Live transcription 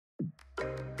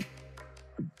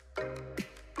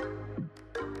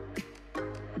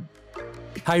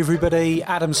Hey everybody,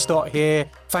 Adam Stott here.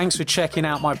 Thanks for checking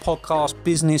out my podcast,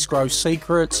 Business Growth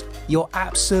Secrets. You're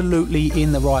absolutely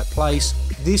in the right place.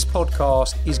 This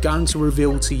podcast is going to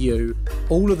reveal to you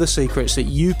all of the secrets that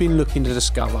you've been looking to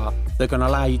discover. They're going to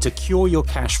allow you to cure your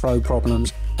cash flow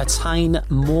problems, attain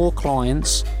more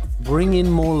clients, bring in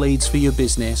more leads for your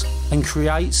business, and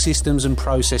create systems and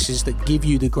processes that give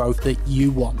you the growth that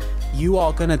you want. You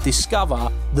are going to discover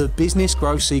the business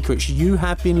growth secrets you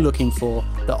have been looking for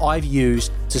that I've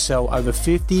used to sell over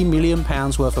 £50 million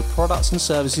worth of products and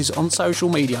services on social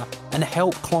media and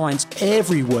help clients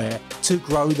everywhere to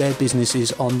grow their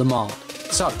businesses on demand.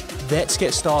 So let's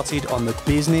get started on the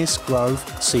Business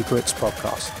Growth Secrets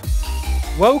podcast.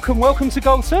 Welcome to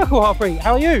Gold Circle, Harpreet.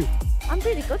 How are you? I'm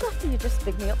really good after you just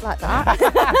big me up like that.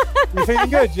 You feeling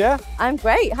good, yeah? I'm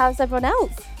great. How's everyone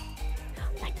else?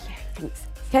 Thank you. Thanks.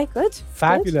 Okay, good.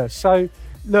 Fabulous. So,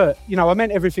 look, I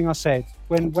meant everything I said.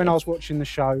 When I was watching the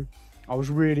show, I was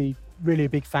really a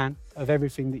big fan of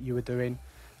everything that you were doing.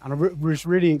 And I was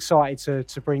really excited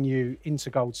to bring you into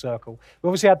Gold Circle. We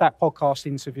obviously had that podcast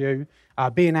interview.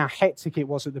 Being how hectic it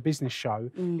was at the business show,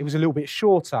 it was a little bit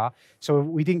shorter, so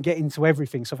we didn't get into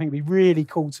everything. So I think it'd be really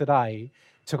cool today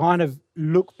to kind of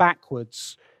look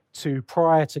backwards to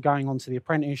prior to going on to the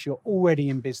apprentice. You're already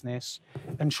in business,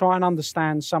 and try and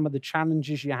understand some of the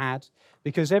challenges you had,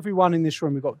 because everyone in this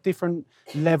room, we've got different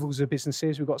levels of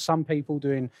businesses. We've got some people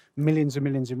doing millions and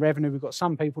millions in revenue. We've got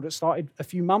some people that started a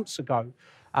few months ago,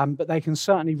 but they can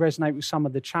certainly resonate with some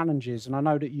of the challenges. And I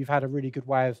know that you've had a really good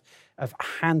way of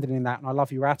handling that, and I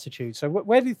love your attitude. So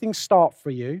where did things start for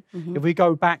you? Mm-hmm. If we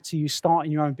go back to you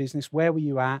starting your own business, where were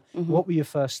you at? Mm-hmm. What were your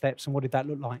first steps, and what did that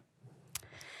look like?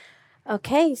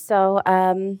 Okay, so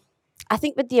I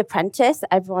think with The Apprentice,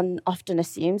 everyone often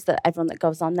assumes that everyone that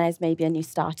goes on there is maybe a new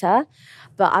starter.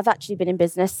 But I've actually been in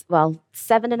business,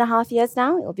 7.5 years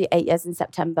now. It'll be 8 years in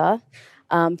September,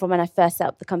 from when I first set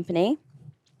up the company.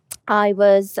 I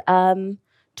was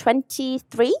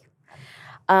 23.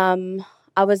 I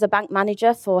was a bank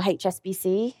manager for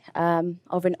HSBC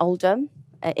over in Oldham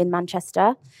in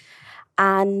Manchester.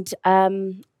 And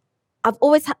I've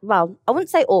always had, I wouldn't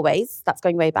say always, that's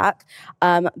going way back,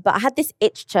 but I had this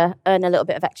itch to earn a little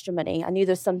bit of extra money. I knew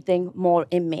there was something more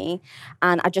in me,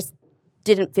 and I just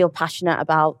didn't feel passionate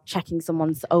about checking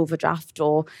someone's overdraft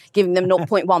or giving them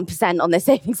 0.1% on their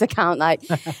savings account.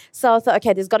 So I thought,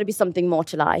 okay, there's got to be something more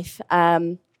to life.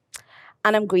 And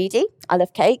I'm greedy. I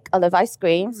love cake. I love ice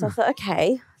cream. So I thought,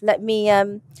 okay, let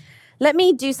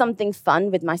me do something fun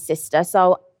with my sister.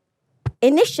 So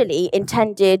initially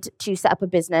intended to set up a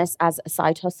business as a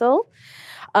side hustle.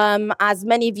 As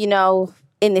many of you know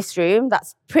in this room,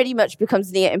 that's pretty much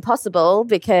becomes near impossible,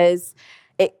 because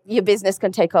your business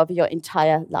can take over your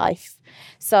entire life.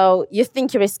 So you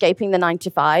think you're escaping the 9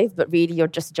 to 5, but really you're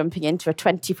just jumping into a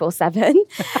 24/7.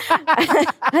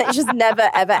 It just never,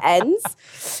 ever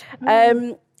ends.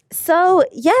 So,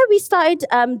 we started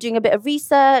doing a bit of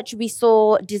research. We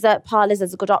saw dessert parlours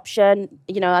as a good option.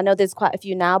 I know there's quite a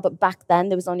few now, but back then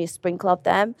there was only a sprinkle of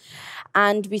them.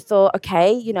 And we thought,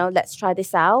 okay, let's try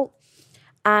this out.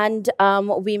 And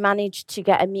we managed to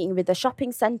get a meeting with the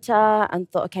shopping centre and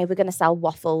thought, okay, we're going to sell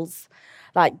waffles.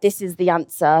 This is the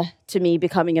answer to me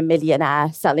becoming a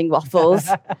millionaire, selling waffles.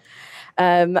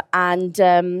 And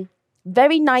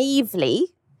very naively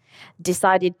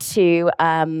decided to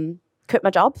quit my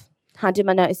job, handed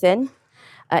my notice in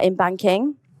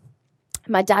banking.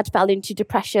 My dad fell into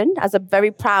depression as a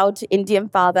very proud Indian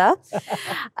father,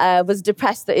 was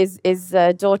depressed that his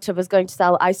daughter was going to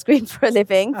sell ice cream for a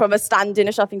living from a stand in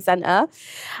a shopping centre.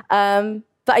 But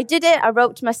I did it. I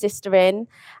roped my sister in,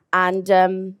 and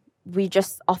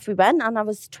off we went, and I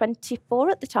was 24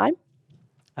 at the time.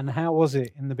 And how was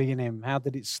it in the beginning? How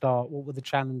did it start? What were the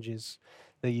challenges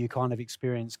that you kind of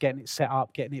experienced, getting it set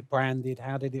up, getting it branded?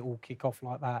 How did it all kick off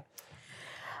like that?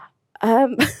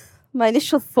 My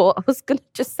initial thought, I was going to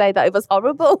just say that it was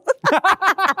horrible.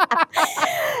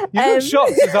 You look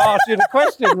shocked as I asked you the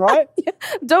question, right?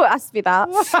 Don't ask me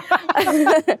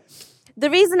that. The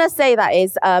reason I say that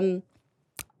is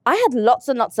I had lots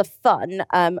and lots of fun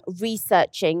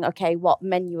researching, okay, what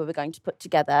menu we were going to put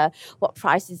together, what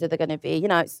prices are they going to be.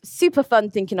 It's super fun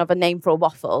thinking of a name for a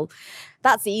waffle.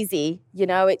 That's easy.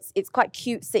 It's quite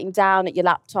cute sitting down at your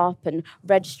laptop and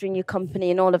registering your company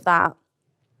and all of that.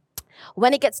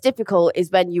 When it gets difficult is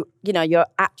when you're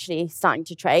actually starting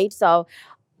to trade. So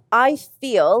I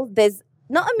feel there's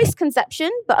not a misconception,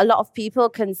 but a lot of people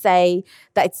can say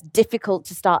that it's difficult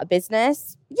to start a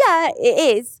business. Yeah,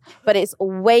 it is, but it's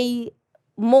way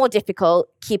more difficult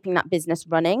keeping that business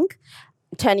running.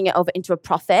 turning it over into a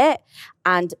profit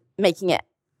and making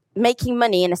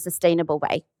money in a sustainable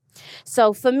way.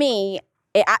 So for me,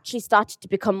 it actually started to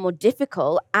become more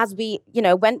difficult as we,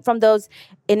 went from those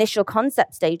initial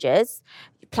concept stages,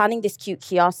 planning this cute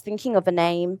kiosk, thinking of a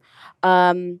name,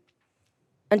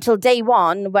 until day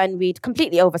one when we'd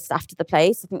completely overstaffed the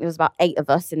place. I think there was about 8 of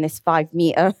us in this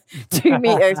 5-meter,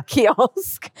 2-meter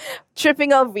kiosk,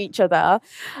 tripping over each other.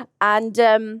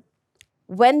 And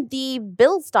when the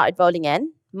bills started rolling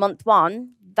in, month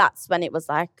 1, that's when it was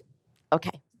like,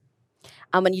 okay.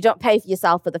 And when you don't pay for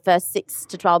yourself for the first 6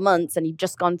 to 12 months and you've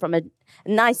just gone from a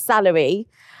nice salary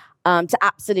to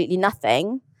absolutely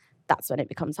nothing, that's when it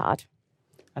becomes hard.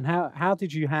 And how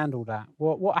did you handle that?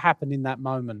 What happened in that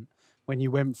moment when you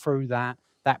went through that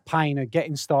pain of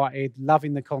getting started,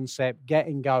 loving the concept,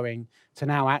 getting going, to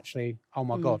now actually, oh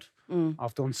my God,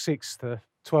 I've done 6 to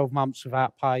 12 months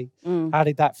without pay. How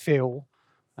did that feel?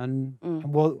 And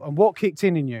what kicked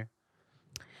in you?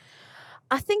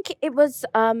 I think it was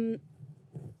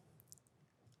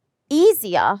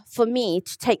easier for me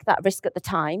to take that risk at the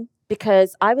time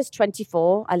because I was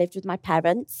 24. I lived with my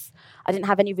parents. I didn't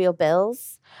have any real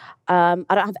bills. I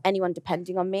don't have anyone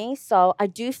depending on me. So I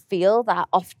do feel that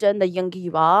often the younger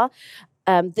you are,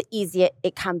 the easier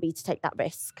it can be to take that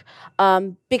risk.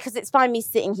 Because it's fine me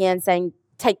sitting here and saying,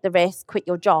 take the risk, quit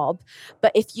your job.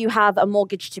 But if you have a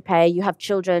mortgage to pay, you have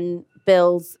children,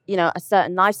 bills, a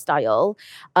certain lifestyle,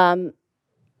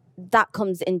 that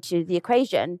comes into the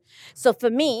equation. So for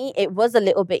me, it was a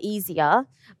little bit easier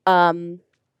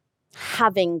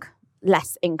having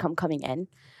less income coming in.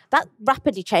 That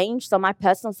rapidly changed. So my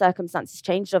personal circumstances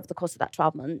changed over the course of that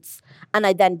 12 months. And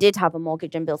I then did have a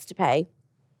mortgage and bills to pay.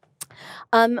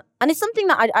 And it's something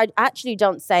that I actually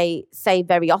don't say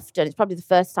very often. It's probably the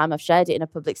first time I've shared it in a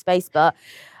public space. But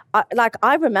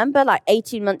I remember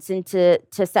 18 months into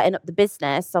setting up the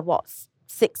business of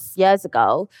 6 years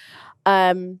ago,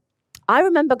 I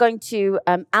remember going to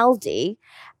Aldi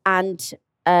and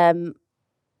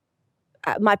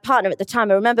my partner at the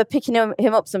time, I remember picking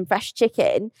him up some fresh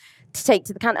chicken to take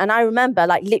to the counter. And I remember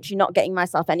literally not getting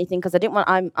myself anything because I didn't want,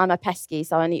 I'm a pesky,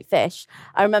 so I don't eat fish.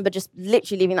 I remember just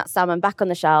literally leaving that salmon back on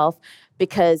the shelf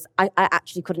because I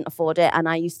actually couldn't afford it. And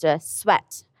I used to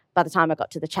sweat by the time I got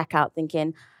to the checkout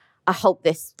thinking, I hope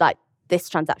this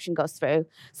transaction goes through.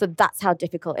 So that's how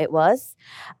difficult it was.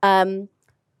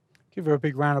 Give her a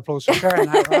big round of applause for sharing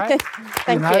that, right?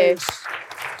 Thank you.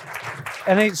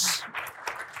 It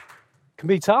can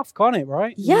be tough, can't it,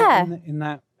 right? Yeah. In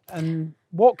that, and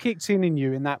what kicked in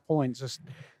you in that point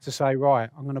to say, right,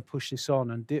 I'm going to push this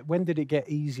on? And when did it get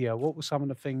easier? What were some of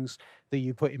the things that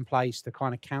you put in place to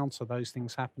kind of counter those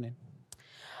things happening?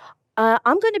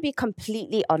 I'm going to be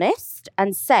completely honest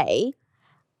and say,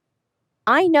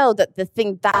 I know that the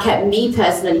thing that kept me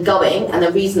personally going and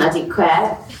the reason I didn't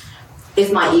quit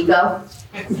is my ego.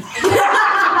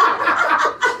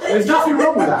 There's nothing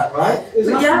wrong with that, right? There's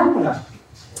nothing wrong with that.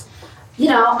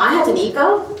 I had an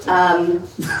ego. I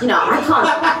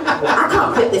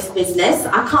can't quit this business.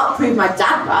 I can't prove my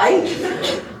dad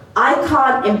right. I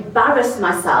can't embarrass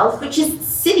myself, which is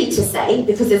silly to say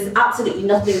because there's absolutely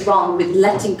nothing wrong with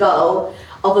letting go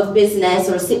of a business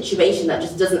or a situation that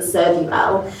just doesn't serve you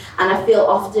well. And I feel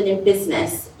often in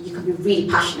business, you can be really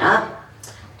passionate,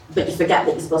 but you forget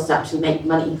that you're supposed to actually make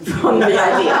money from the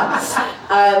idea.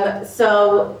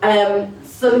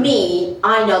 For me,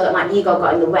 I know that my ego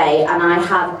got in the way, and I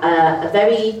have a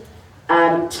very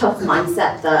tough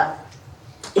mindset that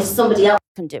if somebody else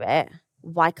can do it,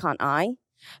 why can't I?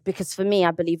 Because for me,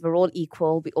 I believe we're all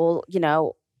equal. We all,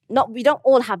 we don't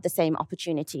all have the same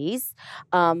opportunities,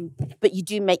 but you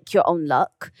do make your own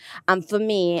luck. And for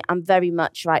me, I'm very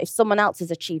much, right, if someone else has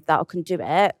achieved that or can do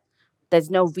it, there's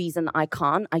no reason that I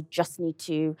can't. I just need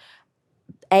to,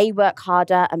 A, work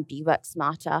harder, and B, work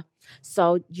smarter.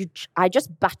 So I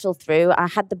just battle through. I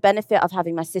had the benefit of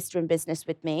having my sister in business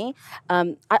with me.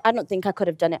 I don't think I could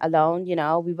have done it alone.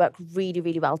 We work really,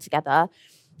 really well together.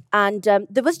 And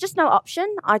there was just no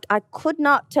option. I could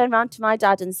not turn around to my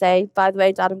dad and say, by the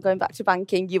way, Dad, I'm going back to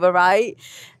banking. You were right.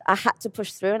 I had to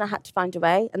push through and I had to find a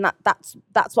way. And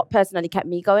that's what personally kept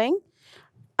me going.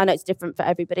 I know it's different for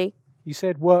everybody. You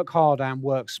said work harder and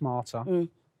work smarter,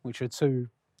 which are two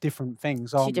different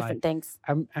things, aren't they? Two different things.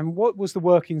 And what was the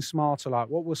working smarter like?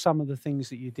 What were some of the things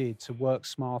that you did to work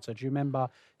smarter? Do you remember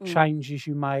changes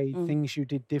you made, things you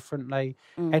did differently,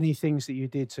 any things that you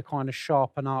did to kind of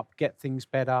sharpen up, get things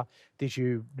better? Did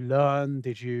you learn?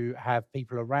 Did you have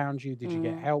people around you? Did you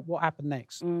get help? What happened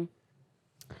next?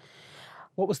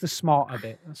 What was the smarter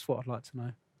bit? That's what I'd like to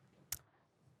know.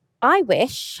 I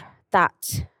wish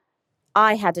that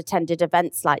I had attended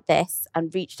events like this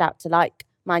and reached out to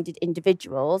like-minded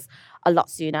individuals a lot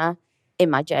sooner in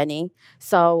my journey.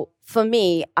 So for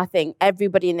me, I think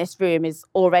everybody in this room is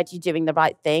already doing the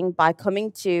right thing by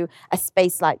coming to a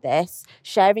space like this,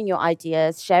 sharing your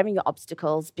ideas, sharing your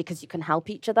obstacles, because you can help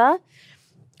each other.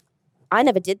 I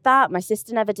never did that. My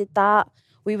sister never did that.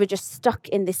 We were just stuck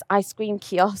in this ice cream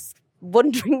kiosk,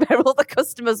 wondering where all the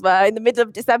customers were in the middle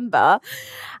of December.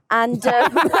 And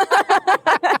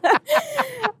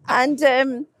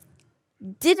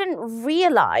didn't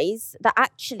realize that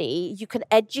actually you can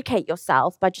educate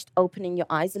yourself by just opening your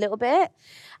eyes a little bit.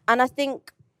 And I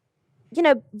think,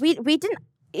 we didn't,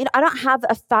 I don't have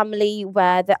a family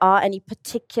where there are any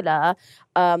particular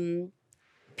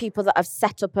people that have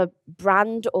set up a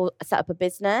brand or set up a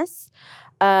business.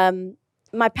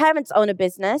 My parents own a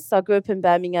business. So I grew up in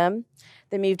Birmingham.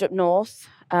 They moved up north,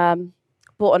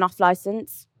 bought an off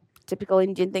license, typical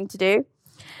Indian thing to do.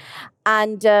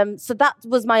 And so that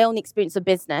was my own experience of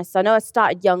business. I know I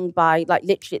started young by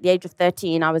literally at the age of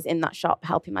 13, I was in that shop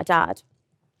helping my dad.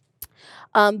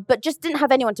 But just didn't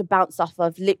have anyone to bounce off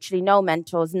of, literally no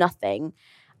mentors, nothing,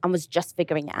 and was just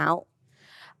figuring it out.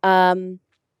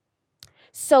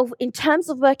 So in terms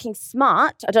of working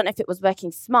smart, I don't know if it was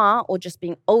working smart or just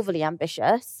being overly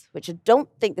ambitious, which I don't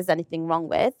think there's anything wrong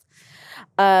with.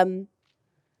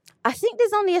 I think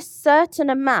there's only a certain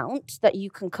amount that you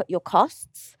can cut your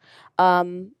costs.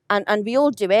 And we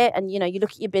all do it. And, you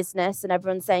look at your business and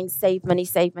everyone's saying, save money,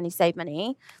 save money, save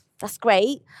money. That's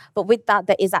great. But with that,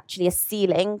 there is actually a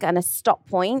ceiling and a stop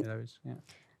point. Yeah, there is, yeah.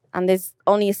 And there's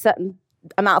only a certain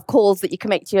amount of calls that you can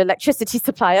make to your electricity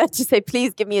supplier to say,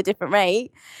 please give me a different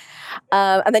rate.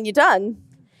 And then you're done.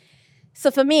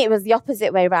 So for me, it was the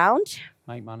opposite way around.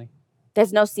 Make money.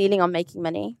 There's no ceiling on making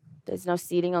money. There's no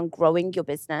ceiling on growing your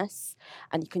business.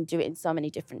 And you can do it in so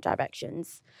many different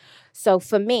directions. So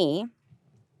for me,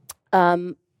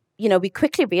 we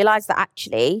quickly realized that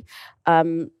actually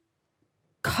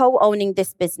co-owning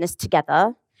this business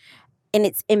together in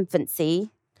its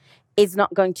infancy is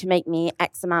not going to make me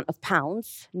X amount of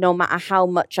pounds, no matter how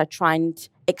much I try and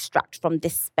extract from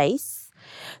this space.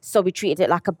 So we treated it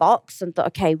like a box and thought,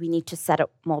 okay, we need to set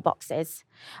up more boxes.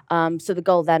 So the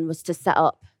goal then was to set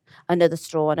up another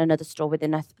store and another store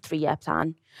within a 3-year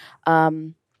plan.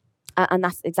 And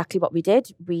that's exactly what we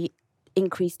did. We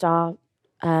increased our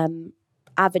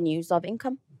avenues of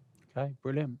income. Okay,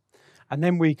 brilliant. And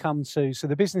then we come to, so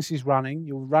the business is running,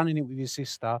 you're running it with your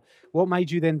sister. What made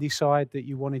you then decide that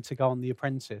you wanted to go on The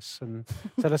Apprentice? And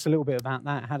tell us a little bit about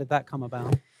that. How did that come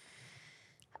about?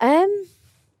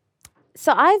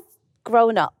 So I've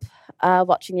grown up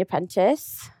watching The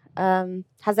Apprentice.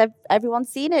 Has everyone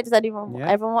seen it? Does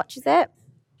everyone watches it?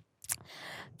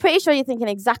 Pretty sure you're thinking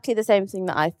exactly the same thing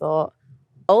that I thought.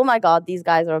 Oh my God, these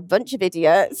guys are a bunch of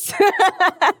idiots.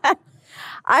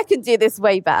 I can do this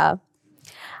way better.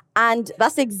 And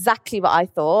that's exactly what I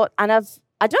thought. And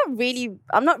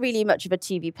I'm not really much of a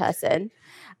TV person,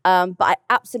 but I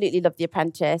absolutely love The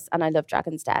Apprentice and I love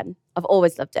Dragon's Den. I've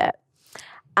always loved it.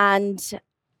 And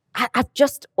I've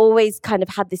just always kind of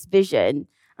had this vision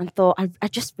and thought, I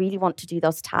just really want to do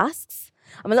those tasks.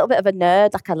 I'm a little bit of a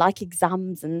nerd. I like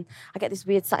exams and I get this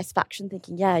weird satisfaction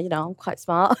thinking, yeah, I'm quite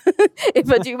smart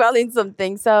if I do well in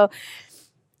something. So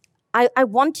I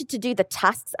wanted to do the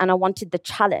tasks and I wanted the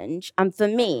challenge. And for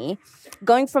me,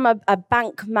 going from a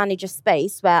bank manager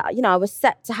space where, I was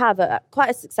set to have quite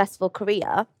a successful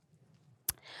career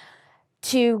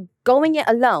to going it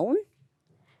alone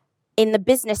in the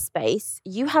business space,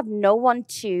 you have no one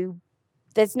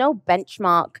there's no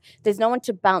benchmark. There's no one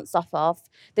to bounce off of.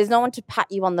 There's no one to pat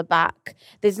you on the back.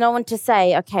 There's no one to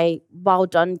say, okay, well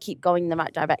done, keep going in the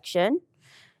right direction.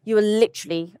 You are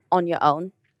literally on your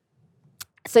own.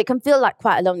 So it can feel like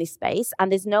quite a lonely space,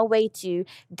 and there's no way to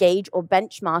gauge or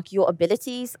benchmark your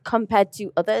abilities compared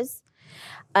to others.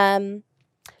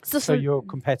 So you're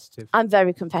competitive. I'm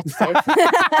very competitive.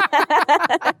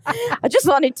 I just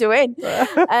wanted to win.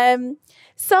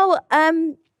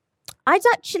 I'd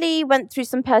actually went through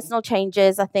some personal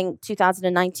changes, I think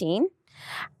 2019.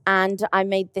 And I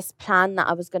made this plan that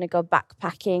I was going to go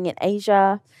backpacking in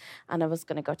Asia. And I was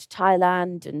going to go to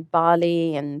Thailand and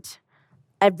Bali and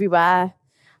everywhere.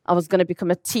 I was going to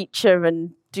become a teacher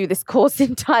and do this course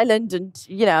in Thailand and,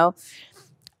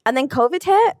 And then COVID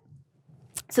hit.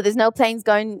 So there's no planes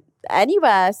going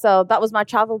anywhere. So that was my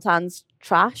travel plans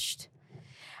trashed.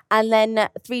 And then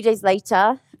 3 days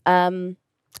later,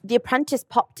 The Apprentice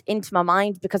popped into my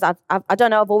mind because I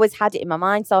don't know, I've always had it in my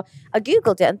mind. So I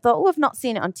Googled it and thought, I've not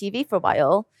seen it on TV for a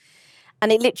while.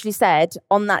 And it literally said,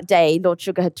 on that day, Lord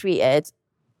Sugar had tweeted,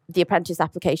 The Apprentice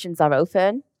applications are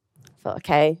open. I thought,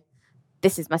 okay,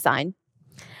 this is my sign.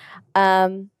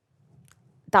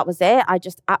 that was it. I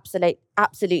just absolutely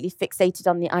fixated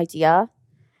on the idea.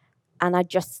 And I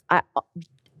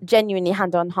genuinely,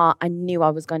 hand on heart, I knew I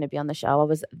was going to be on the show. I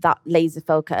was that laser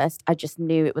focused. I just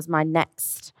knew it was my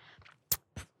next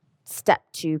step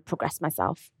to progress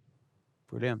myself.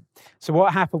 Brilliant. So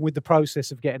what happened with the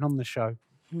process of getting on the show?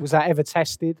 Was that ever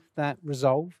tested, that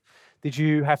resolve? Did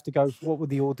you have to go, what were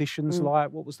the auditions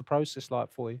like? What was the process like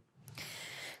for you?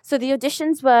 So the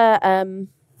auditions were,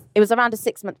 it was around a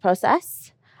 6-month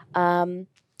process.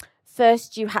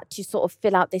 First, you had to sort of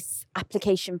fill out this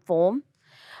application form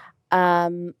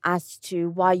as to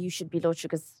why you should be Lord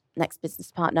Sugar's next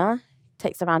business partner. It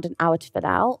takes around an hour to fill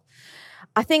out.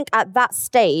 I think at that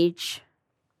stage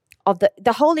of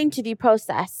the whole interview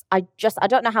process, I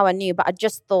don't know how I knew, but I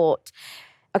just thought,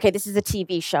 okay, this is a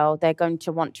TV show. They're going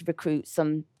to want to recruit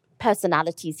some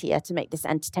personalities here to make this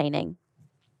entertaining.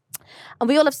 And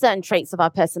we all have certain traits of our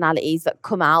personalities that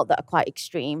come out that are quite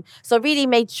extreme. So I really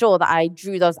made sure that I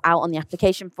drew those out on the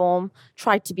application form,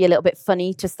 tried to be a little bit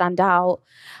funny to stand out.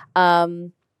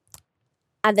 And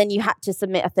then you had to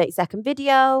submit a 30-second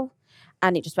video,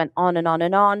 and it just went on and on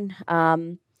and on.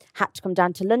 Had to come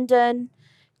down to London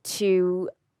to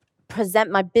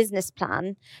present my business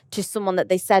plan to someone that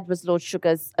they said was Lord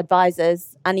Sugar's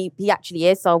advisors. And he actually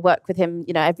is, so I work with him,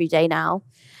 every day now.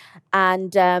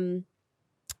 And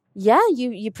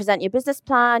you present your business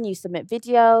plan, you submit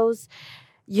videos.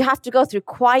 You have to go through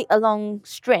quite a long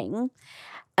string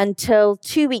until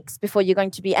 2 weeks before you're going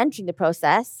to be entering the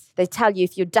process. They tell you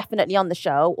if you're definitely on the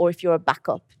show or if you're a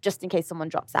backup, just in case someone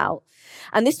drops out.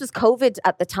 And this was COVID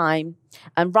at the time,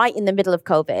 and right in the middle of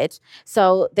COVID.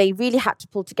 So they really had to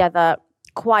pull together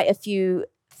quite a few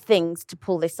things to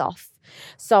pull this off.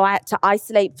 So I had to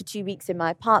isolate for 2 weeks in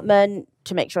my apartment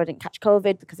to make sure I didn't catch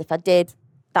COVID, because if I did,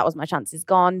 that was my chances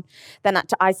gone. Then I had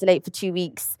to isolate for 2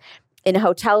 weeks in a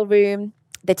hotel room.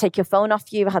 They take your phone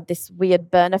off you. I had this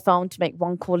weird burner phone to make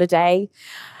 1 call a day.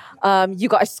 You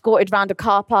got escorted around a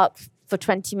car park for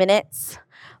 20 minutes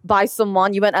by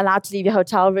someone. You weren't allowed to leave your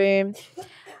hotel room.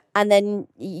 And then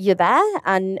you're there.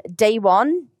 And day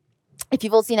one, if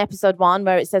you've all seen episode 1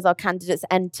 where it says our candidates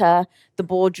enter the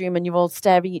boardroom and you're all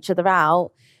staring each other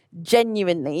out,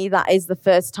 genuinely, that is the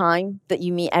first time that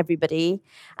you meet everybody.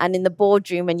 And in the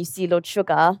boardroom, when you see Lord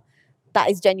Sugar, that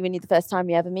is genuinely the first time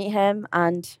you ever meet him.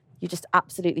 And you just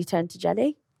absolutely turn to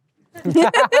jelly. So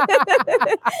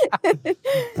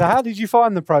how did you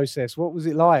find the process? What was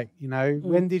it like?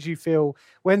 When did you feel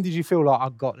like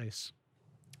I've got this?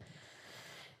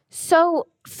 So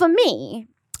for me,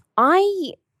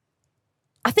 I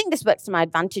think this works to my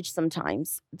advantage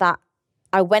sometimes, that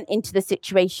I went into the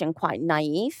situation quite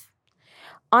naive.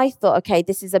 I thought, okay,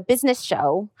 this is a business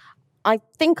show. I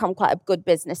think I'm quite a good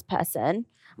business person.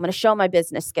 I'm going to show my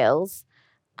business skills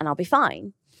and I'll be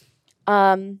fine.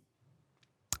 And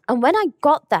when I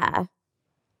got there,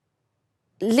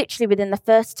 literally within the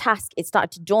first task, it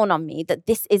started to dawn on me that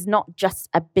this is not just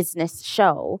a business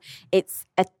show. It's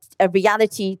a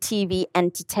reality TV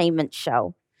entertainment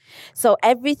show. So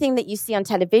everything that you see on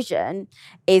television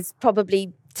is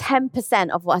probably 10%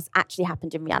 of what has actually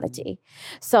happened in reality.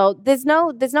 So there's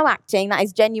no acting. That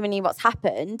is genuinely what's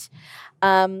happened.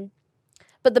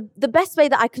 But the best way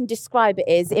that I can describe it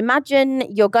is, imagine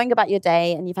you're going about your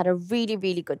day and you've had a really,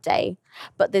 really good day,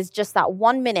 but there's just that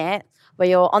 1 minute where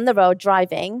you're on the road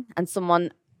driving and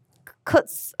someone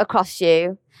cuts across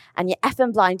you and you're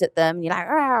effing blind at them and you're like,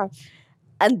 "Argh."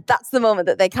 And that's the moment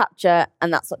that they capture,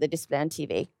 and that's what they display on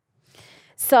TV.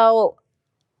 So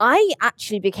I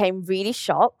actually became really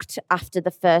shocked after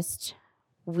the first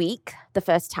week, the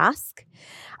first task.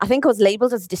 I think I was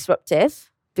labeled as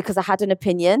disruptive because I had an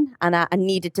opinion and I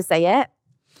needed to say it.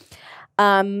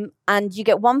 And you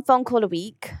get 1 phone call a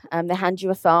week. They hand you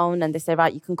a phone and they say,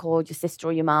 right, you can call your sister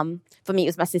or your mum. For me, it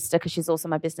was my sister because she's also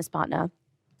my business partner.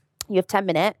 You have 10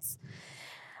 minutes.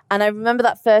 And I remember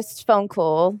that first phone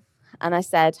call and I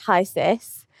said, hi,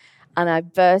 sis. And I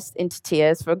burst into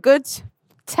tears for a good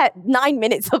 9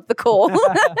 minutes of the call.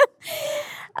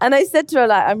 And I said to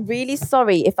her, I'm really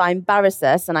sorry if I embarrass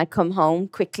us and I come home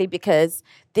quickly, because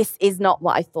this is not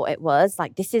what I thought it was.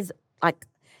 This is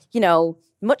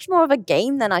much more of a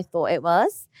game than I thought it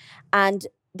was. And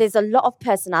there's a lot of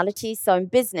personality. So in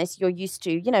business, you're used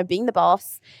to, being the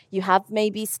boss. You have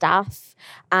maybe staff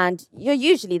and you're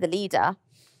usually the leader.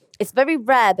 It's very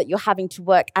rare that you're having to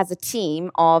work as a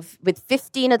team with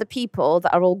 15 other people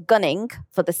that are all gunning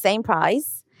for the same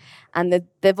prize. And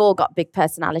they've all got big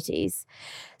personalities.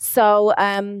 So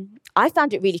I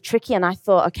found it really tricky, and I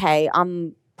thought, okay,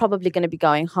 I'm probably going to be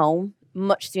going home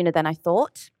much sooner than I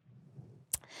thought.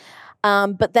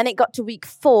 But then it got to week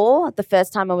 4, the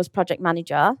first time I was project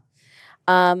manager.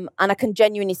 And I can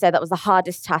genuinely say that was the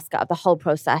hardest task out of the whole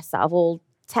process. Out of all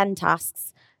 10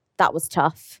 tasks, that was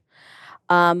tough.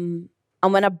 And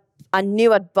when I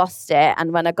knew I'd bossed it,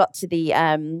 and when I got to the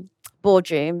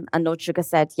boardroom and Lord Sugar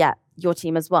said, yeah, your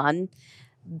team has won,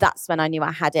 that's when I knew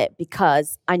I had it,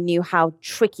 because I knew how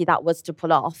tricky that was to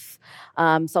pull off. So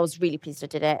I was really pleased I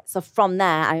did it. So from there,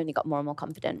 I only got more and more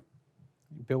confident.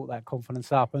 You built that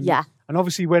confidence up. And, yeah. And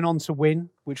obviously went on to win,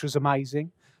 which was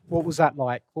amazing. What was that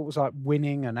like? What was like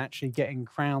winning and actually getting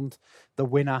crowned the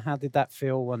winner? How did that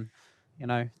feel? And, you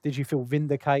know, did you feel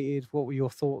vindicated? What were your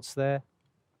thoughts there?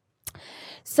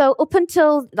 So up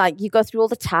until, like, you go through all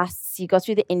the tasks, you go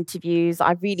through the interviews,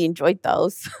 I really enjoyed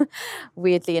those,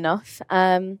 weirdly enough.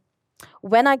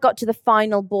 When I got to the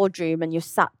final boardroom and you're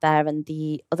sat there and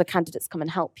the other candidates come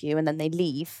and help you and then they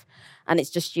leave and it's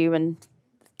just you and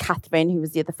Catherine, who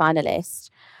was the other finalist,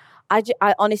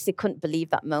 I honestly couldn't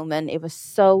believe that moment. It was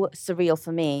so surreal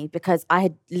for me because I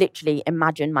had literally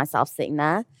imagined myself sitting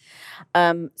there.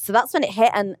 So that's when it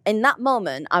hit. And in that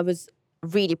moment, I was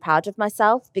really proud of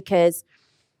myself because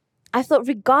I thought,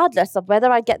 regardless of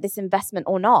whether I get this investment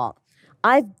or not,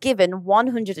 I've given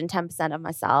 110% of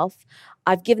myself.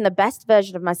 I've given the best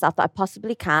version of myself that I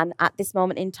possibly can at this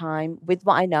moment in time with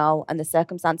what I know and the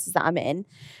circumstances that I'm in.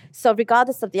 So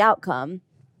regardless of the outcome,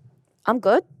 I'm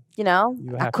good. You know,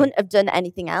 I couldn't have done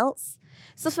anything else.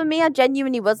 So for me, I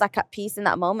genuinely was like at peace in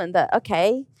that moment that,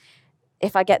 okay,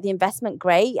 if I get the investment,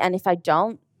 great. And if I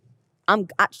don't, I'm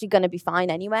actually going to be fine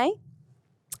anyway.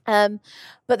 But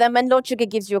then when Lord Sugar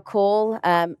gives you a call,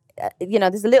 you know,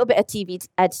 there's a little bit of TV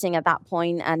editing at that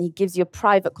point, and he gives you a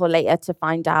private call later to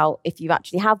find out if you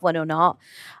actually have one or not.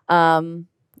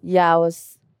 Yeah, I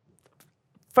was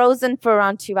frozen for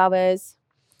around 2 hours.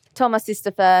 Told my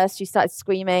sister first. She started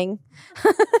screaming.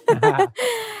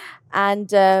 And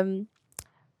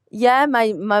yeah,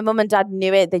 my mum and dad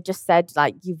knew it. They just said,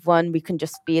 like, you've won. We can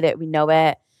just feel it. We know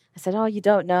it. I said, oh, you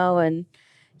don't know. And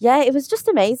yeah, it was just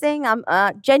amazing. I'm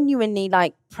genuinely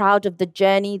like proud of the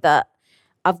journey that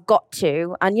I've got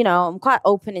to. And, you know, I'm quite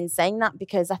open in saying that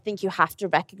because I think you have to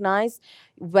recognize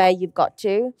where you've got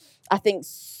to. I think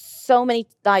so many,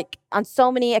 like on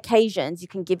so many occasions, you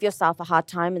can give yourself a hard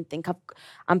time and think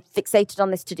I'm fixated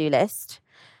on this to-do list,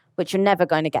 which you're never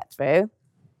going to get through.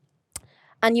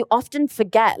 And you often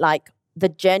forget like the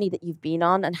journey that you've been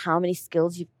on and how many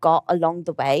skills you've got along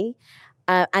the way.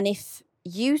 And if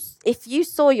you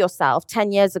saw yourself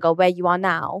 10 years ago where you are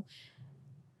now,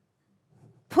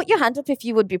 put your hand up if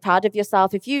you would be proud of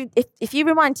yourself. If you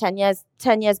rewind 10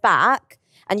 years back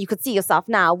and you could see yourself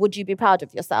now, would you be proud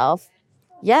of yourself?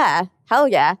 Yeah, hell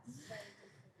yeah.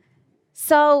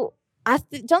 So I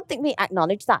don't think we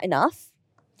acknowledge that enough.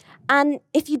 And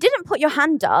if you didn't put your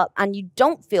hand up and you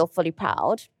don't feel fully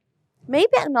proud, maybe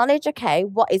acknowledge, okay,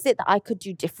 what is it that I could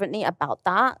do differently about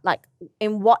that? Like,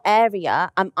 in what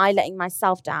area am I letting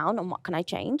myself down and what can I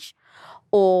change?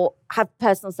 Or have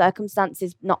personal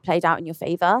circumstances not played out in your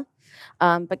favor?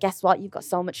 But guess what? You've got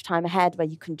so much time ahead where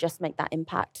you can just make that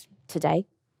impact today.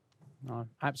 Oh,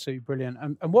 absolutely brilliant.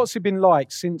 And what's it been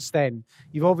like since then?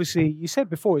 You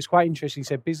said before, it's quite interesting. You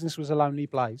said business was a lonely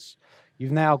place.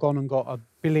 You've now gone and got a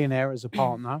billionaire as a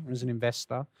partner, as an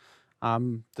investor,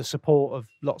 the support of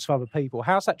lots of other people.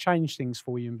 How's that changed things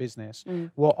for you in business?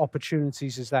 What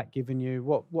opportunities has that given you?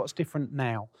 What's different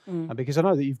now? Because I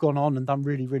know that you've gone on and done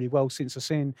really, really well since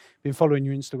I've been following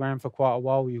your Instagram for quite a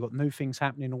while. You've got new things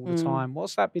happening all the time.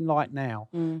 What's that been like now?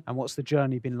 And what's the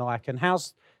journey been like? And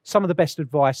how's some of the best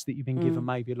advice that you've been given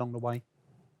maybe along the way?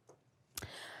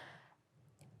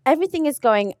 Everything is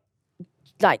going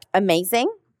like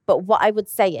amazing. But what I would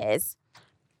say is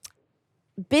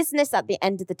business at the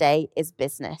end of the day is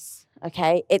business.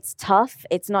 Okay, it's tough.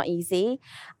 It's not easy.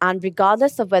 And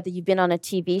regardless of whether you've been on a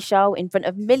TV show in front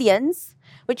of millions,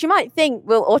 which you might think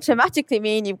will automatically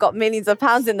mean you've got millions of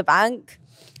pounds in the bank,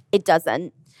 it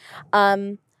doesn't.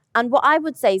 And what I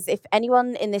would say is if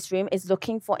anyone in this room is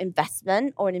looking for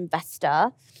investment or an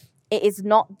investor, it is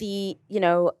not the,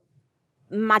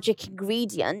 magic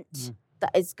ingredient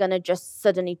that is going to just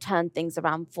suddenly turn things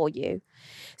around for you.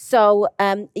 So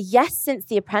yes, since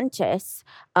The Apprentice,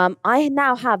 I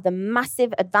now have the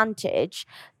massive advantage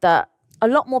that a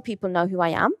lot more people know who I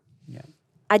am. Yeah.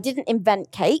 I didn't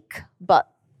invent cake, but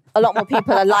a lot more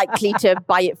people are likely to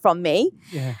buy it from me.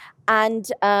 Yeah. And,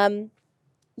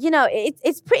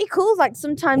 it's pretty cool. Like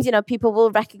sometimes, people will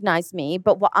recognize me,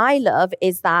 but what I love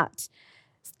is that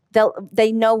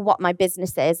they know what my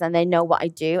business is and they know what I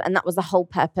do. And that was the whole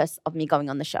purpose of me going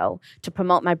on the show, to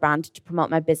promote my brand, to promote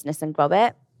my business and grow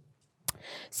it.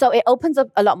 So it opens up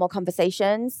a lot more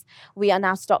conversations. We are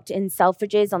now stocked in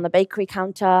Selfridges on the bakery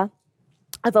counter.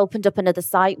 I've opened up another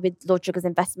site with Lord Sugar's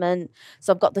investment.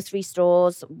 So I've got the 3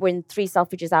 stores. We're in 3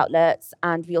 Selfridges outlets,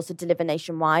 and we also deliver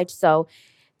nationwide. So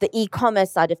the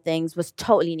e-commerce side of things was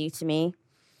totally new to me.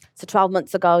 So 12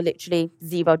 months ago, literally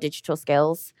 0 digital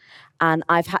skills. And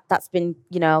that's been,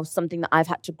 something that I've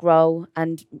had to grow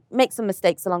and make some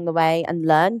mistakes along the way and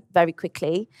learn very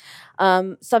quickly.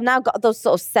 So I've now got those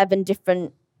sort of 7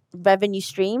 different revenue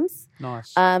streams.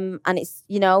 Nice. And it's,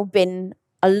 been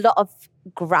a lot of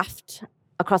graft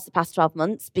across the past 12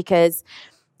 months because,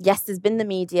 yes, there's been the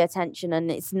media attention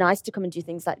and it's nice to come and do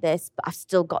things like this, but I've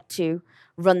still got to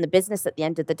run the business at the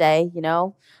end of the day,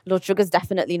 Lord Sugar's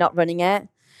definitely not running it.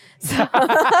 So,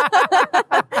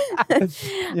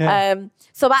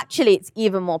 so actually it's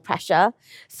even more pressure.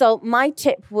 So my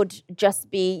tip would just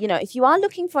be, if you are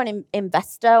looking for an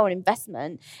investor or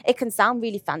investment, it can sound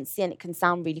really fancy and it can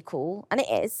sound really cool. And it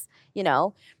is,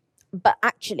 but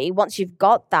actually once you've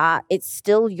got that, it's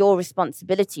still your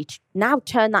responsibility to now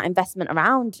turn that investment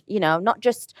around, not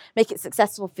just make it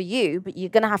successful for you, but you're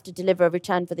going to have to deliver a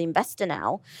return for the investor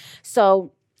now.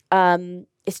 So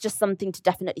it's just something to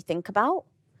definitely think about.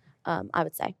 I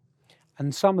would say.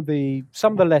 And some of the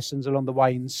lessons along the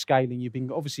way in scaling, you've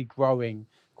been obviously growing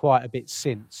quite a bit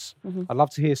since. Mm-hmm. I'd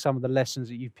love to hear some of the lessons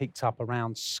that you've picked up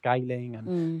around scaling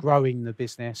and growing the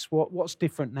business. What's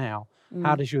different now?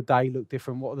 How does your day look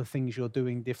different? What are the things you're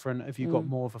doing different? Have you got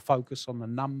more of a focus on the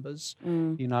numbers?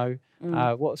 What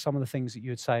are some of the things that you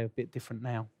would say are a bit different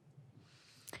now?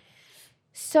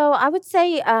 So I would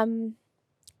say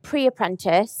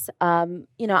pre-apprentice, I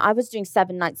was doing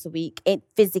 7 nights a week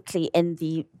physically in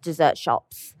the dessert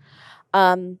shops.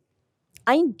 I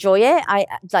enjoy it. I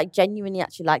genuinely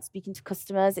actually like speaking to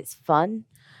customers. It's fun.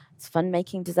 It's fun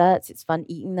making desserts. It's fun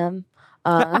eating them.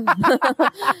 And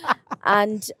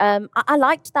I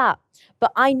liked that.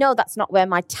 But I know that's not where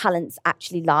my talents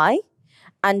actually lie.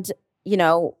 And,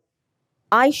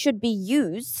 I should be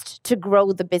used to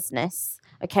grow the business.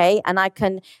 Okay. And I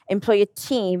can employ a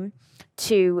team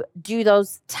to do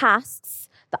those tasks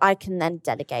that I can then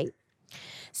delegate.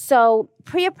 So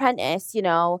pre-apprentice,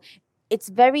 it's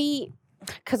very,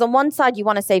 because on one side you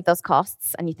want to save those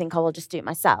costs and you think, I'll just do it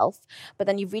myself. But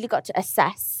then you've really got to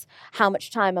assess how much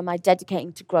time am I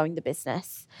dedicating to growing the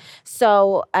business.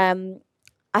 So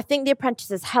I think the apprentice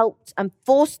has helped and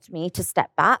forced me to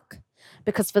step back,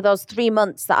 because for those 3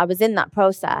 months that I was in that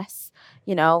process,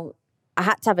 I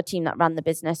had to have a team that ran the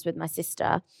business with my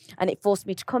sister, and it forced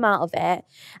me to come out of it.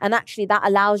 And actually that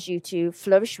allows you to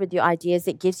flourish with your ideas.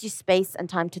 It gives you space and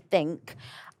time to think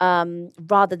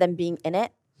rather than being in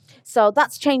it. So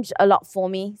that's changed a lot for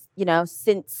me,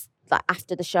 since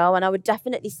after the show. And I would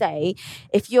definitely say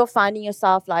if you're finding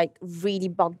yourself really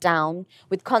bogged down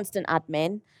with constant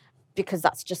admin, because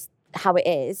that's just how it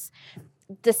is,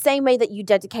 the same way that you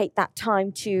dedicate that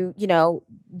time to,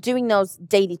 doing those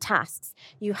daily tasks,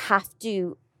 you have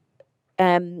to,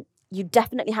 you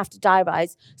definitely have to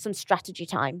diarize some strategy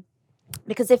time.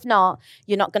 Because if not,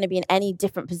 you're not going to be in any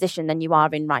different position than you are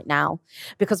in right now.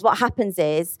 Because what happens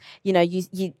is,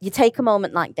 you take a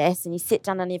moment like this and you sit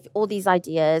down and you have all these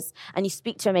ideas and you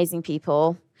speak to amazing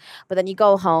people, but then you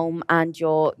go home and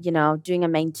you're, doing a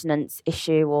maintenance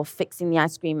issue or fixing the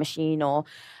ice cream machine or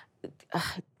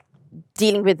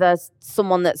dealing with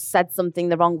someone that said something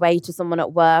the wrong way to someone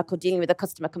at work, or dealing with a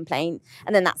customer complaint,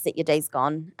 and then that's it, your day's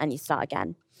gone and you start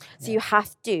again. So you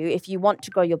have to, if you want to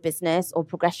grow your business or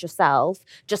progress yourself,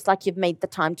 just like you've made the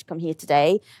time to come here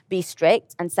today, be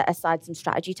strict and set aside some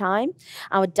strategy time.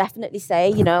 I would definitely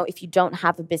say, if you don't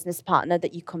have a business partner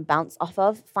that you can bounce off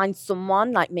of, find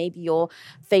someone like maybe your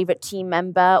favorite team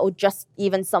member or just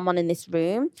even someone in this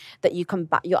room that you can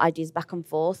back your ideas back and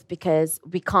forth, because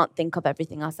we can't think of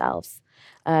everything ourselves.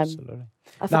 Absolutely.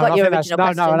 I forgot your original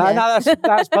question. No,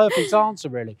 that's perfect answer,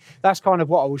 really. That's kind of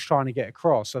what I was trying to get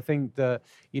across. I think that,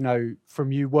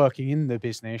 from you working in the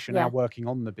business, you're now working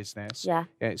on the business. Yeah.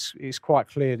 It's quite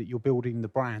clear that you're building the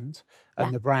brand,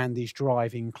 and the brand is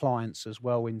driving clients as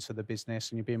well into the business,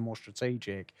 and you're being more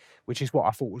strategic, which is what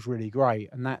I thought was really great.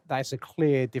 And that's a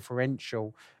clear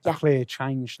differential, a clear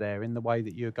change there in the way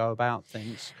that you go about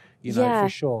things, for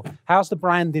sure. How's the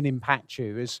branding impact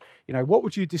you? What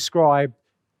would you describe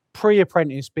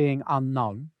pre-apprentice being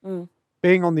unknown,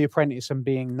 being on the apprentice and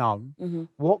being known? Mm-hmm.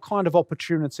 What kind of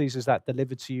opportunities has that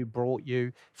delivered to you, brought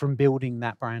you from building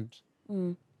that brand?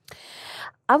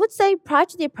 I would say prior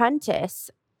to the apprentice,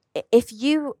 if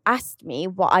you asked me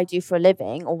what I do for a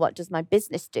living or what does my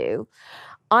business do,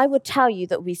 I would tell you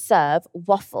that we serve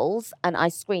waffles and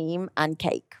ice cream and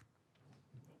cake.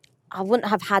 I wouldn't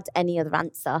have had any other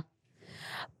answer.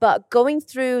 But going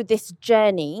through this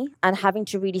journey and having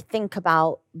to really think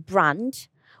about brand,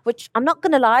 which I'm not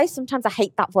going to lie, sometimes I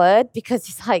hate that word because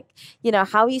it's like,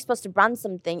 how are you supposed to brand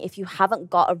something if you haven't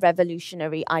got a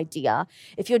revolutionary idea?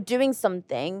 If you're doing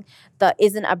something that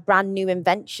isn't a brand new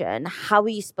invention, how are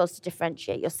you supposed to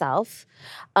differentiate yourself?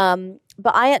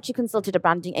 But I actually consulted a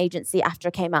branding agency after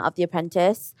I came out of The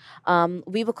Apprentice.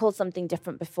 We were called something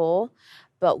different before.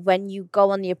 But when you go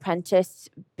on The Apprentice,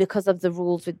 because of the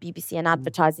rules with BBC and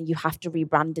advertising, you have to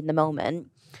rebrand in the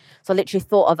moment. So I literally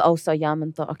thought of Oh So Yum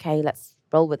and thought, okay, let's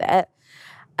roll with it.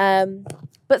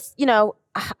 But,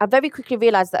 I very quickly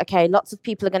realized that, okay, lots of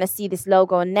people are going to see this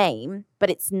logo and name,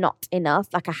 but it's not enough.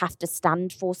 Like, I have to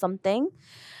stand for something.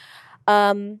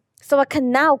 So I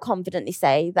can now confidently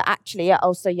say that actually at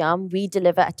Oh So Yum, we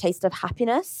deliver a taste of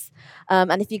happiness.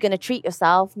 And if you're going to treat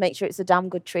yourself, make sure it's a damn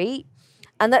good treat.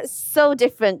 And that's so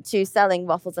different to selling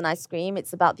waffles and ice cream.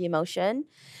 It's about the emotion.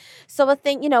 So I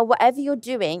think, whatever you're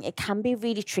doing, it can be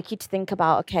really tricky to think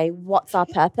about, okay, what's our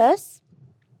purpose?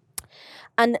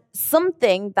 And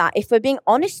something that, if we're being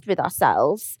honest with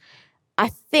ourselves, I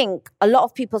think a lot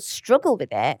of people struggle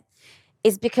with it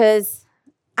is because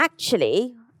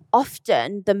actually,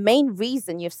 often the main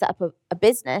reason you've set up a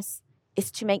business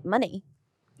is to make money.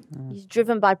 It's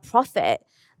driven by profit.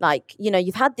 Like,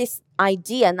 you've had this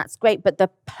idea and that's great, but the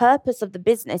purpose of the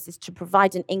business is to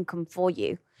provide an income for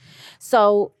you.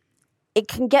 So it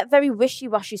can get very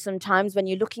wishy-washy sometimes when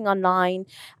you're looking online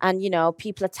and,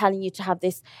 people are telling you to have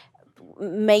this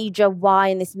major why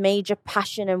and this major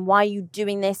passion and why are you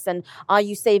doing this and are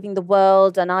you saving the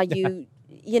world and are you,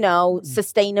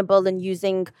 sustainable and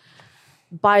using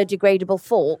biodegradable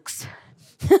forks.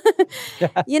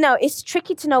 It's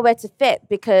tricky to know where to fit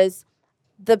because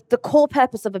the core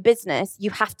purpose of a business,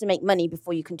 you have to make money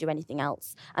before you can do anything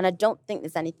else. And I don't think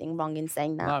there's anything wrong in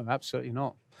saying that. No, absolutely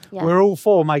not. Yeah. We're all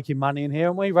for making money in here,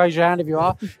 aren't we? Raise your hand if you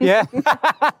are. Yeah.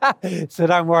 So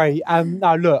don't worry.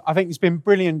 No, look, I think it's been a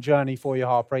brilliant journey for you,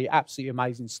 Harpreet. Absolutely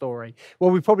amazing story. Well,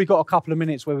 we've probably got a couple of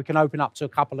minutes where we can open up to a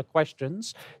couple of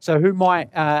questions. So who might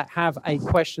have a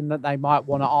question that they might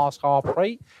want to ask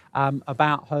Harpreet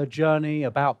about her journey,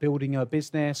 about building her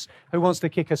business? Who wants to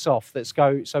kick us off? Let's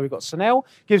go. So we've got Sunil.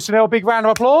 Give Sunil a big round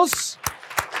of applause.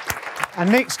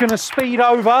 And Nick's going to speed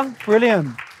over.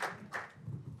 Brilliant.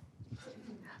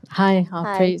 Hi,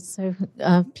 Harpreet. So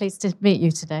pleased to meet you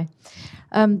today.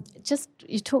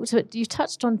 You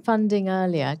touched on funding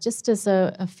earlier. Just as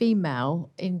a female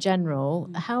in general,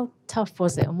 how tough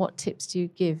was it, and what tips do you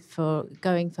give for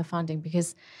going for funding?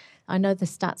 Because I know the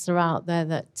stats are out there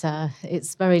that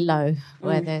it's very low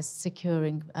where they're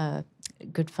securing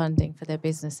good funding for their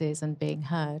businesses and being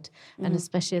heard. And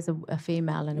especially as a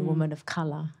female and a woman of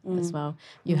colour as well,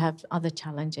 you have other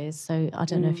challenges. So I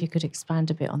don't know if you could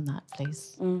expand a bit on that,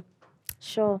 please.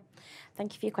 Sure.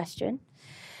 Thank you for your question.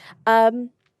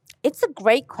 It's a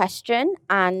great question,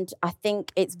 and I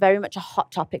think it's very much a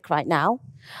hot topic right now.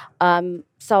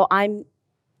 So I'm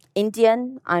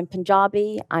Indian, I'm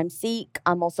Punjabi, I'm Sikh,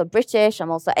 I'm also British,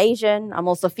 I'm also Asian, I'm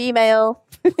also female.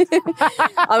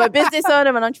 I'm a business owner,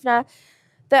 I'm an entrepreneur.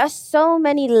 There are so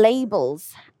many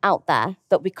labels out there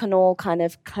that we can all kind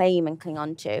of claim and cling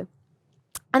on to.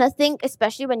 And I think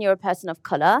especially when you're a person of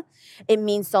colour, it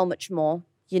means so much more,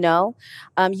 you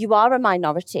are a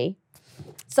minority.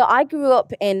 So I grew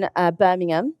up in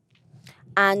Birmingham,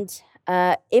 and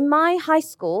in my high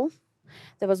school,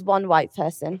 there was one white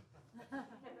person.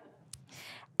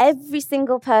 Every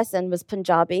single person was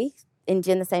Punjabi,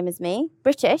 Indian, the same as me,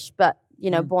 British, but,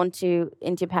 born to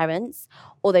Indian parents,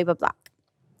 or they were black.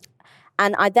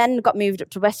 And I then got moved up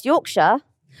to West Yorkshire,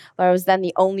 where I was then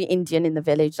the only Indian in the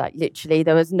village, like literally.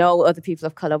 There was no other people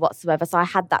of colour whatsoever. So I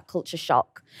had that culture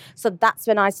shock. So that's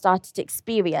when I started to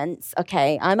experience,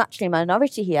 okay, I'm actually a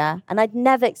minority here. And I'd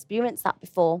never experienced that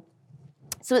before.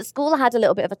 So at school, I had a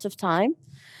little bit of a tough time.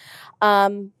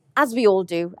 As we all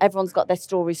do. Everyone's got their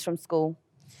stories from school.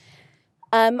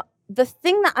 The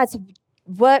thing that has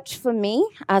worked for me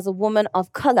as a woman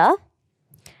of colour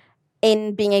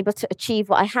in being able to achieve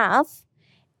what I have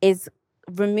is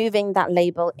removing that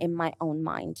label in my own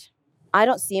mind. I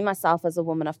don't see myself as a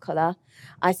woman of colour.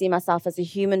 I see myself as a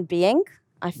human being.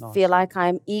 I feel like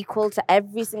I'm equal to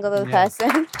every single other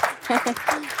person.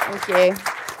 Thank you.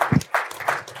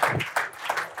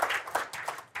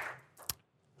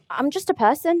 I'm just a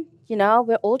person,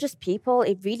 we're all just people.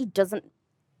 It really doesn't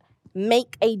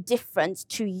make a difference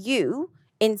to you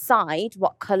inside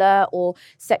what colour or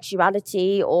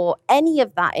sexuality or any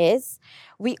of that is.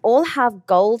 We all have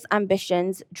goals,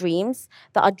 ambitions, dreams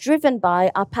that are driven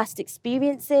by our past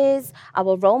experiences,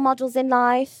 our role models in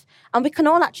life, and we can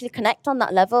all actually connect on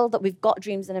that level that we've got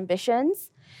dreams and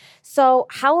ambitions. So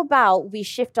how about we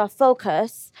shift our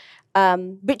focus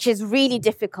which is really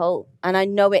difficult. And I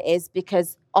know it is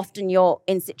because often you're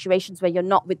in situations where you're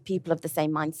not with people of the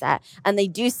same mindset and they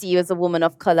do see you as a woman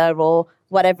of color or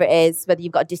whatever it is, whether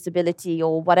you've got a disability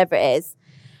or whatever it is.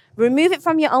 Remove it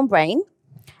from your own brain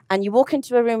and you walk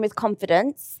into a room with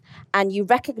confidence and you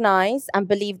recognize and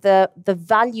believe the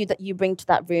value that you bring to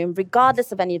that room,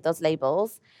 regardless of any of those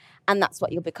labels. And that's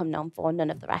what you'll become known for, none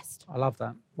of the rest. I love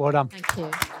that. Well done. Thank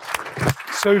you.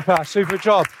 Super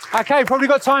job. Okay, probably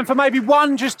got time for maybe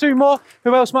one, just two more.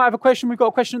 Who else might have a question? We've got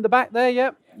a question at the back there.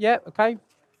 Yep, okay.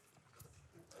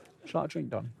 Shall I drink,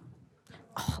 Don?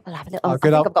 Oh, I'll have a little. I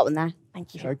good think I've got one there.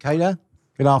 Thank you. Okay there.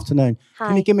 Good afternoon. Hi.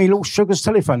 Can you give me Little Sugar's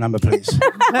telephone number, please?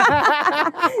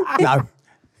 No.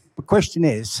 The question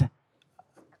is,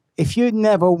 if you'd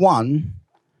never won,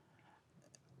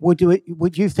 would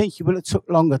you think you would have took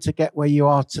longer to get where you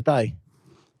are today?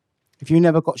 If you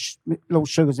never got Little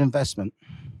Sugar's investment?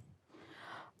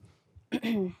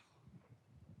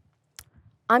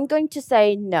 I'm going to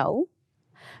say no,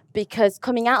 because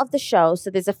coming out of the show, so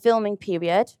there's a filming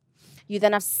period. You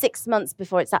then have 6 months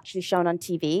before it's actually shown on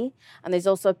TV. And there's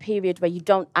also a period where you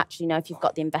don't actually know if you've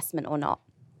got the investment or not.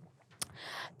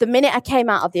 The minute I came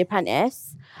out of The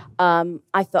Apprentice,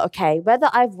 I thought, okay, whether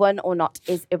I've won or not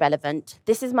is irrelevant.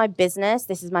 This is my business.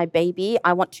 This is my baby.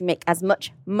 I want to make as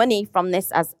much money from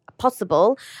this as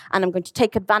possible. And I'm going to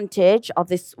take advantage of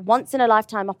this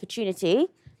once-in-a-lifetime opportunity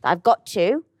that I've got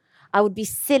to. I would be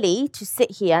silly to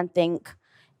sit here and think,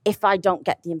 if I don't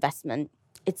get the investment,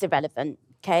 it's irrelevant.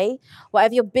 Okay,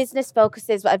 whatever your business focus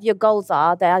is, whatever your goals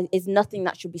are, there is nothing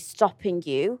that should be stopping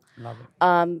you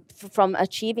from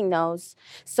achieving those.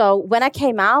 So when I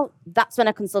came out, that's when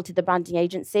I consulted the branding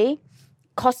agency.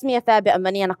 Cost me a fair bit of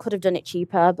money and I could have done it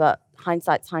cheaper, but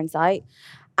hindsight's hindsight.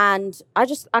 And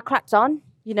I cracked on,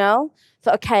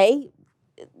 So, okay,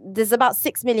 there's about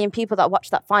 6 million people that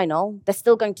watch that final. They're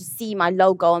still going to see my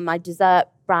logo and my dessert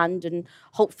brand. And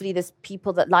hopefully there's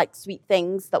people that like sweet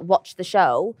things that watch the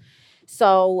show.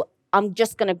 So I'm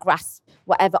just going to grasp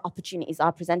whatever opportunities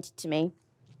are presented to me.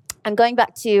 And going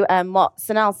back to what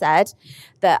Sanal said,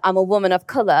 that I'm a woman of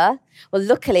colour, well,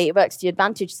 luckily it works to your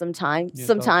advantage sometimes,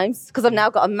 because I've now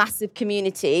got a massive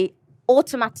community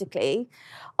automatically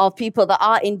of people that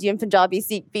are Indian, Punjabi,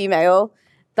 Sikh, female,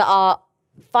 that are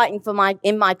fighting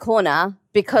in my corner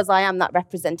because I am that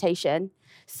representation.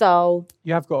 So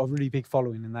you have got a really big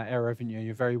following in that area, haven't you?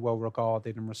 You're very well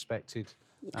regarded and respected.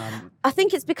 I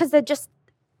think it's because they're just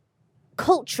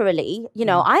culturally,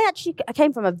 I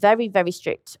came from a very, very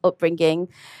strict upbringing.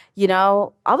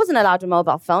 I wasn't allowed a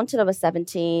mobile phone till I was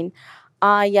 17.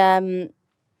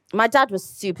 My dad was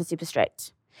super, super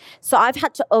strict. So I've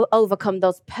had to overcome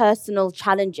those personal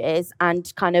challenges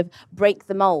and kind of break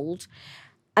the mold.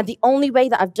 And the only way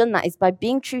that I've done that is by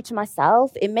being true to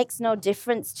myself. It makes no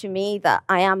difference to me that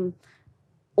I am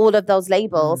all of those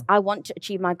labels. I want to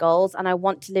achieve my goals and I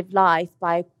want to live life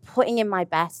by putting in my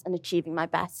best and achieving my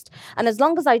best. And as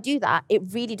long as I do that, it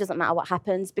really doesn't matter what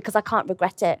happens because I can't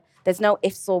regret it. There's no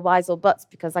ifs or whys or buts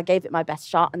because I gave it my best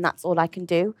shot and that's all I can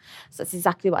do. So it's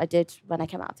exactly what I did when I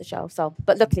came out of the show.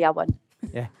 But luckily I won.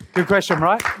 Yeah, good question,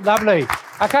 right? Lovely.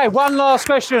 Okay, one last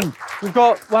question. We've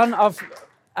got one of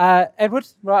Edward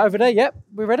right over there. Yep,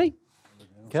 we ready?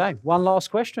 Okay, one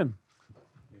last question.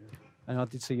 And I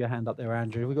did see your hand up there,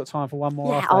 Andrew. We've got time for one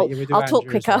more. Yeah, I'll talk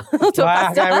quicker. I'll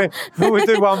talk faster. We'll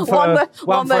do one for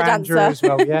one for Andrew as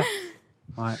well, yeah.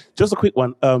 Right. Just a quick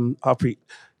one, Harpreet.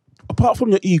 Apart from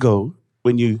your ego,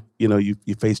 when you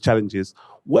face challenges,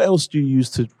 what else do you use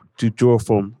to draw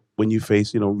from when you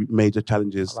face major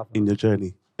challenges in your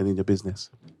journey and in your business?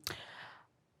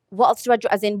 What else do I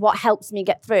draw? As in, what helps me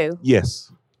get through? Yes.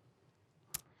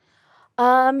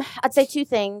 I'd say two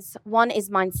things. One is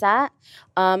mindset.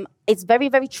 It's very,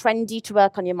 very trendy to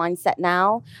work on your mindset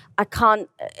now. I can't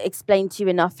explain to you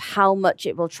enough how much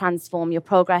it will transform your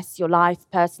progress, your life,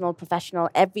 personal, professional,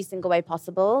 every single way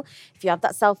possible. If you have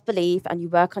that self-belief and you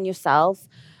work on yourself,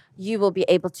 you will be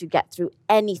able to get through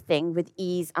anything with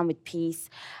ease and with peace.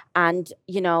 And,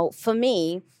 for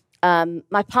me,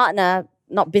 my partner,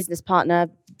 not business partner,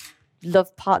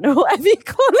 love partner, whatever you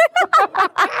call it.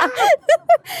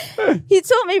 He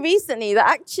taught me recently that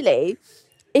actually,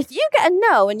 if you get a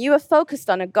no and you are focused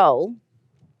on a goal,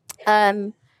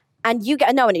 and you get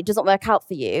a no and it doesn't work out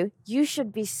for you, you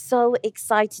should be so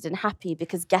excited and happy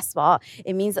because guess what?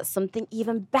 It means that something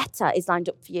even better is lined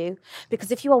up for you.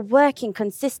 Because if you are working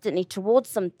consistently towards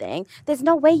something, there's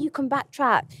no way you can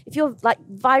backtrack. If you're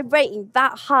vibrating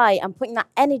that high and putting that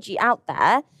energy out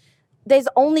there, there's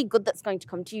only good that's going to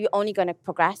come to you. You're only going to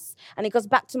progress. And it goes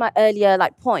back to my earlier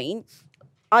point.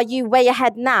 Are you way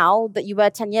ahead now that you were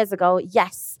 10 years ago?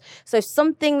 Yes. So if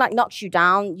something like knocks you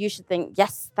down, you should think,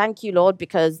 yes, thank you, Lord,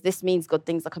 because this means good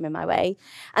things are coming my way.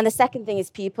 And the second thing is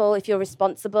people. If you're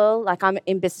responsible, like I'm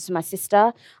in business with my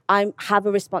sister, I have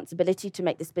a responsibility to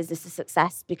make this business a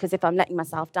success, because if I'm letting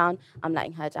myself down, I'm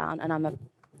letting her down, and I'm a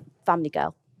family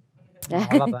girl. Oh,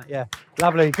 I love that, yeah.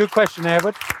 Lovely. Good question,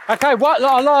 Edward. Okay, our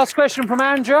last question from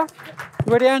Andrea.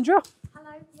 You ready, Andrea?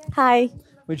 Hello. Hi.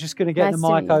 We're just going to get Nice the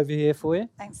to mic meet you. over here for you.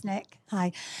 Thanks, Nick.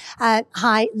 Hi.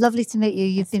 Hi, lovely to meet you.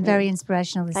 You've been very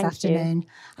inspirational this Thank you. afternoon,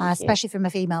 Thank you. especially from a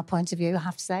female point of view, I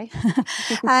have to say.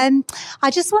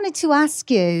 I just wanted to ask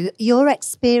you, your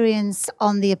experience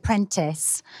on The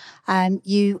Apprentice.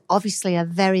 You obviously are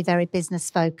very, very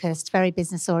business-focused, very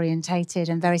business-orientated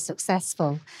and very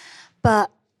successful. But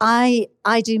I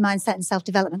do mindset and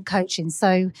self-development coaching,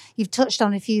 so you've touched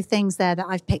on a few things there that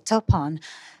I've picked up on.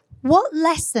 What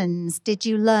lessons did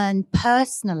you learn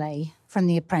personally from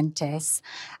The Apprentice,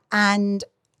 and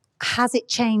has it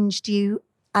changed you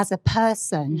as a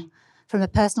person from a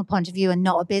personal point of view and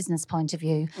not a business point of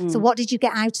view? So what did you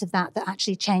get out of that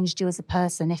actually changed you as a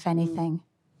person, if anything?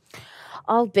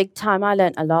 Oh, big time. I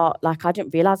learned a lot. Like, I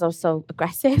didn't realize I was so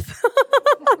aggressive.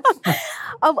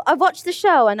 I watched the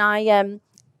show, and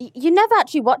you never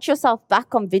actually watch yourself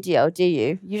back on video, do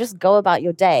you? You just go about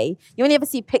your day. You only ever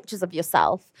see pictures of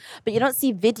yourself, but you don't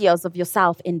see videos of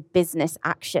yourself in business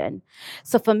action.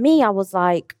 So for me, I was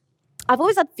like, I've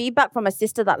always had feedback from my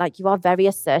sister that, like, you are very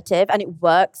assertive, and it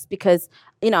works because,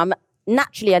 I'm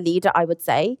naturally a leader, I would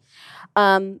say.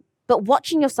 But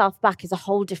watching yourself back is a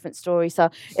whole different story. So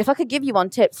if I could give you one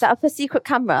tip, set up a secret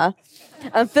camera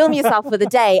and film yourself for the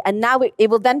day. And now it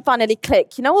will then finally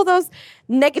click. You know, all those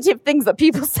negative things that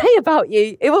people say about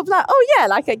you, it will be like, oh yeah,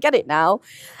 like I get it now.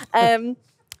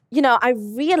 I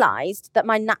realized that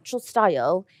my natural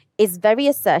style is very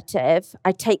assertive.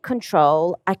 I take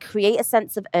control. I create a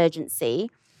sense of urgency.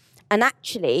 And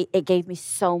actually, it gave me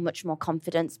so much more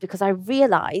confidence, because I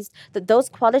realized that those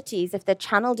qualities, if they're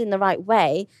channeled in the right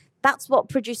way, that's what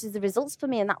produces the results for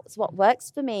me, and that's what works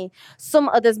for me. Some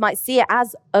others might see it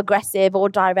as aggressive or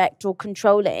direct or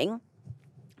controlling,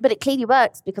 but it clearly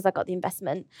works because I got the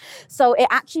investment. So it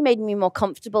actually made me more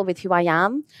comfortable with who I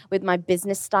am, with my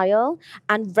business style,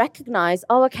 and recognize,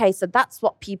 oh, okay, so that's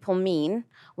what people mean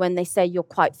when they say you're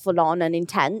quite full on and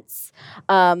intense.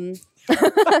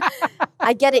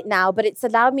 I get it now, but it's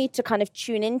allowed me to kind of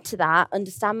tune into that,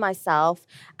 understand myself,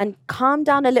 and calm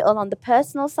down a little on the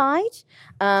personal side.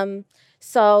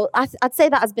 So I'd say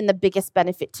that has been the biggest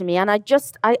benefit to me. And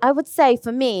I would say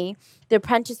for me, The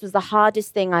Apprentice was the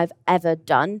hardest thing I've ever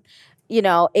done.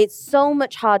 It's so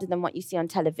much harder than what you see on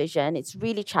television. It's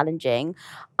really challenging.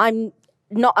 I'm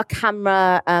not a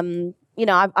camera. I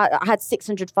had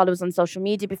 600 followers on social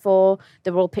media before. They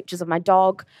were all pictures of my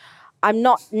dog. I'm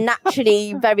not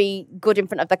naturally very good in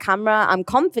front of the camera. I'm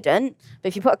confident, but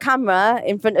if you put a camera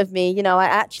in front of me, I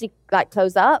actually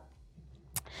close up.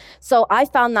 So I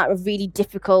found that a really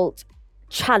difficult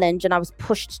challenge, and I was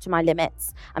pushed to my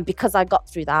limits. And because I got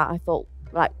through that, I thought,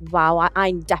 wow,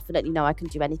 I definitely know I can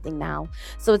do anything now.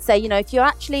 So I'd say, if you're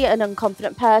actually an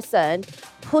unconfident person,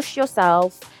 push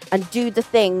yourself and do the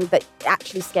thing that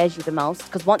actually scares you the most,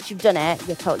 because once you've done it,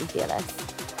 you're totally fearless.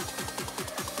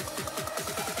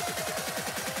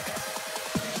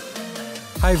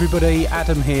 Hey everybody,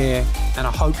 Adam here, and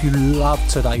I hope you loved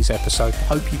today's episode. I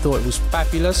hope you thought it was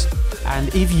fabulous,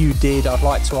 and if you did, I'd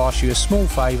like to ask you a small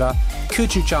favour.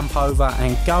 Could you jump over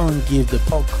and go and give the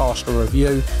podcast a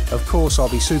review? Of course, I'll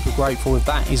be super grateful if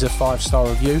that is a 5-star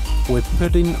review. We're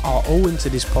putting our all into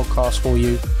this podcast for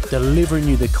you, delivering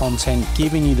you the content,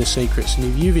 giving you the secrets, and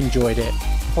if you've enjoyed it,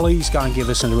 please go and give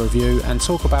us a review and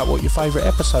talk about what your favourite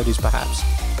episode is perhaps.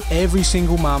 Every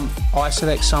single month, I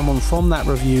select someone from that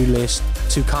review list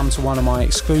to come to one of my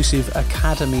exclusive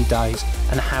Academy days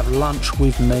and have lunch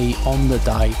with me on the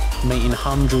day, meeting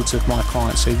hundreds of my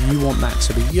clients. So if you want that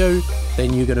to be you,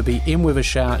 then you're going to be in with a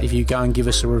shout if you go and give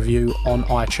us a review on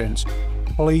iTunes.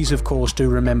 Please, of course, do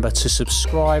remember to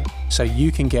subscribe so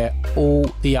you can get all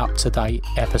the up-to-date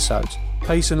episodes.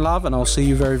 Peace and love, and I'll see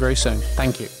you very, very soon.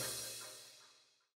 Thank you.